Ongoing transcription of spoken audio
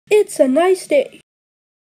It's a nice day.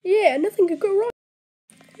 Yeah, nothing could go wrong.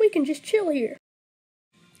 We can just chill here.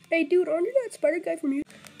 Hey dude, aren't you that spider guy from you?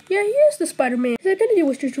 Yeah, he is the Spider-Man. His identity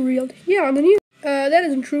was just revealed. Yeah, on the news. That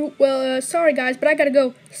isn't true. Well, sorry guys, but I gotta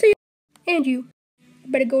go. See you. And you.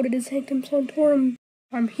 Better go to the Sanctum Sanctorum.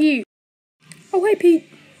 I'm here. Oh, hey Pete.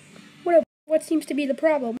 What seems to be the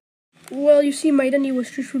problem? Well, you see, my identity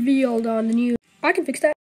was just revealed on the news. I can fix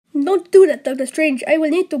that. Don't do that, Doctor Strange. I will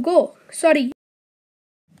need to go. Sorry.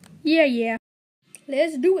 Yeah.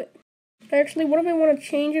 Let's do it. Actually, what if I want to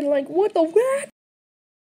change it? Like, what the what?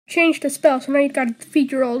 Change the spell, so now you gotta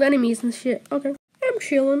defeat your old enemies and shit. Okay. I'm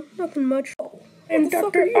chilling. Nothing much. And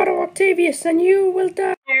Dr. Otto Octavius, and you will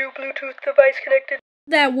die. You Bluetooth device connected.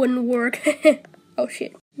 That wouldn't work. Oh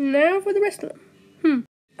shit. Now for the rest of them.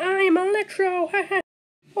 I'm Electro.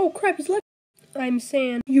 Oh crap, he's Electro. I'm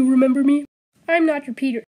Sam. You remember me? I'm not your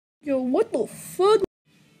Peter. Yo, what the fuck?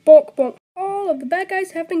 Bonk, bonk. All of the bad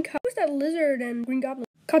guys have been caught. Who's that lizard and Green Goblin?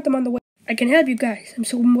 Caught them on the way. I can help you guys. I'm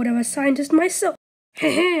somewhat of a scientist myself.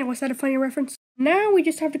 Heh, was that a funny reference? Now we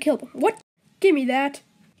just have to kill them. What? Give me that.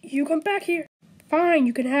 You come back here. Fine,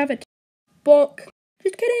 you can have it. Bonk.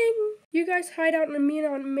 Just kidding. You guys hide out and me and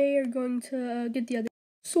Aunt May are going to get the other.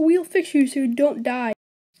 So we'll fix you so you don't die.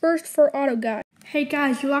 First for Auto Guy. Hey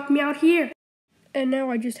guys, you locked me out here. And now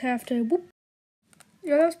I just have to whoop.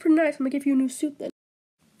 Yeah, that was pretty nice. I'm gonna give you a new suit then.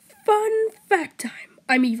 Fun fact time.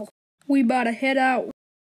 I'm evil. We about to head out.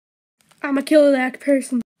 I'ma kill that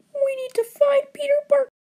person. We need to find Peter Parker.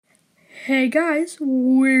 Hey guys,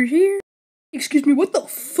 we're here. Excuse me, what the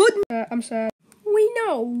fuck? I'm sad. We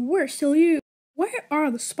know, we're still you. Where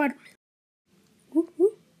are the Spider-Men? Whoop,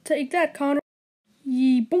 whoop. Take that, Connor.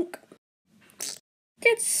 Yee bonk.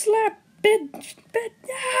 Get slapped, bitch.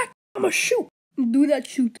 I'ma shoot. Do that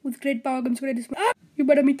shoot. With great power comes great responsibility. You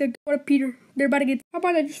better meet the Peter. They're about to get. How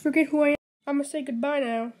about I just forget who I am? I'ma say goodbye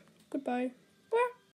now. Goodbye.